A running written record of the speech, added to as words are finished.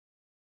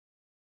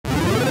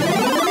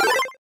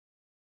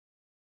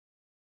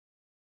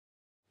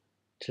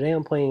Today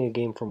I'm playing a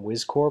game from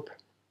Wizcorp.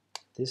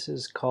 This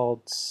is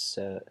called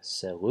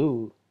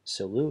Celulo.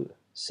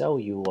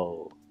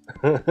 Celulo.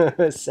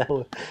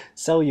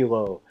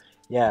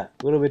 Yeah,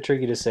 a little bit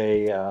tricky to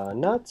say,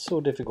 not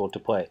so difficult to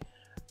play.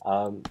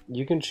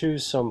 You can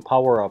choose some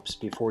power-ups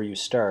before you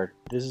start.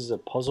 This is a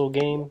puzzle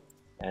game,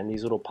 and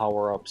these little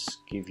power-ups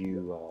give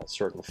you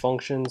certain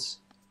functions.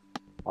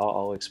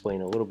 I'll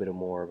explain a little bit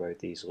more about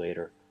these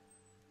later.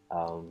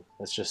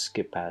 Let's just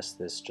skip past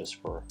this just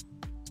for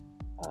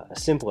a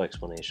simple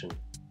explanation.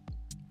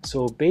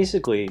 So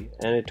basically,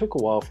 and it took a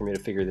while for me to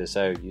figure this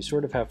out, you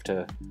sort of have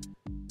to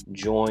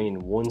join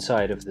one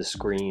side of the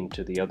screen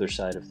to the other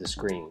side of the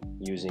screen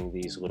using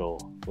these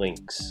little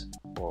links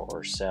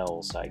or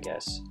cells, I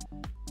guess.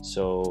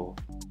 So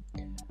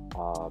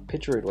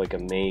picture it like a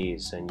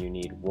maze, and you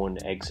need one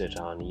exit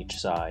on each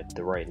side,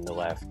 the right and the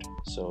left.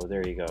 So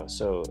there you go.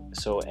 So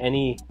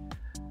any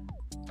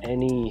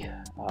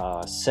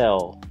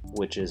cell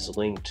which is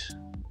linked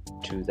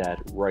to that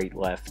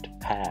right-left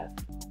path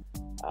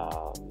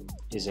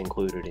is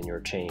included in your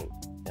chain,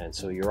 and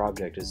so your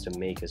object is to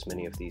make as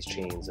many of these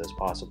chains as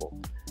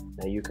possible.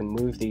 Now you can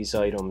move these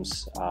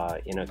items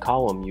in a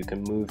column. You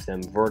can move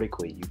them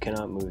vertically. You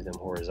cannot move them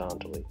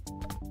horizontally,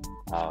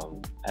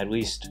 at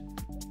least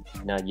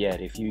not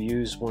yet. If you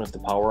use one of the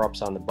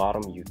power-ups on the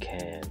bottom, you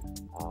can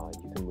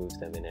move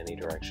them in any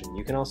direction.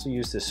 You can also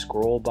use this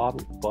scroll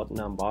button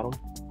on bottom,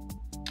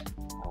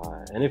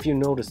 and if you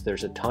notice,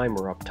 there's a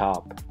timer up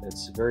top.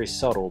 It's very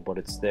subtle, but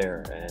it's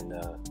there, and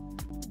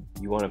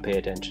you want to pay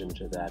attention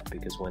to that,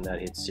 because when that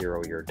hits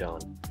 0, you're done.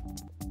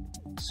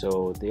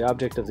 So the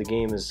object of the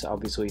game is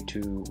obviously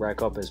to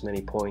rack up as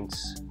many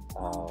points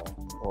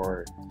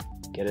or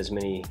get as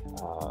many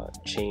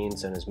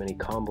chains and as many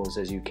combos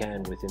as you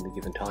can within the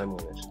given time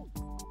limit.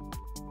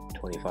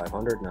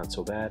 2500, not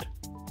so bad.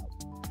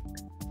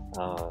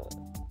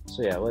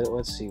 So yeah,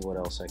 let's see what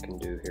else I can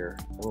do here.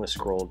 I'm going to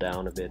scroll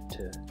down a bit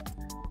to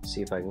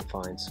see if I can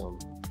find some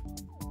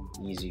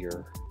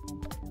easier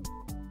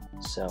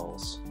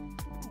cells.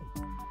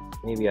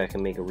 Maybe I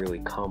can make a really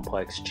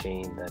complex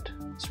chain that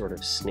sort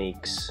of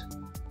snakes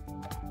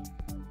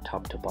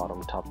top to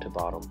bottom, top to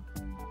bottom.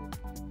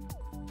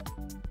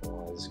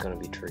 This is going to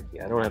be tricky.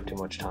 I don't have too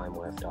much time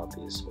left,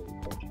 obviously,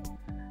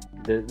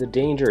 but the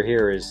danger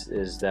here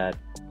is that,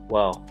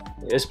 well,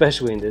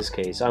 especially in this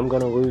case, I'm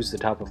going to lose the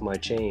top of my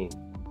chain.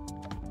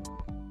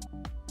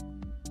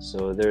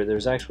 So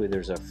there's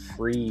a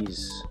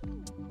freeze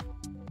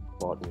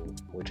button,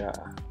 which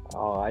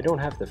I don't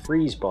have the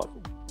freeze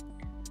button.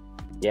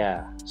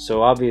 Yeah,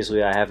 so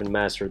obviously I haven't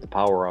mastered the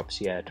power-ups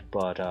yet,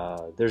 but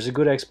there's a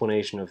good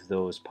explanation of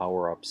those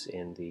power-ups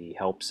in the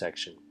help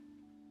section.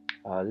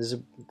 This is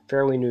a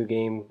fairly new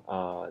game,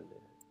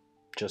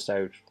 just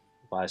out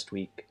last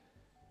week.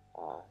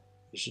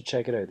 You should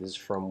check it out. This is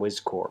from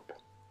Wizcorp,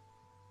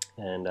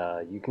 and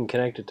you can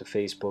connect it to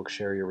Facebook,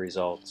 share your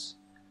results.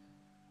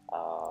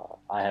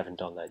 I haven't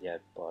done that yet,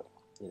 but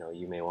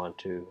you may want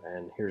to,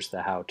 and here's the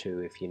how-to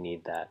if you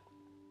need that.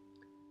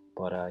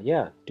 But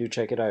yeah, do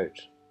check it out.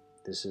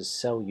 This is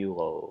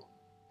Celulo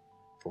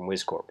from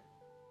Wizcorp.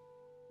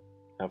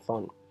 Have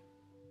fun.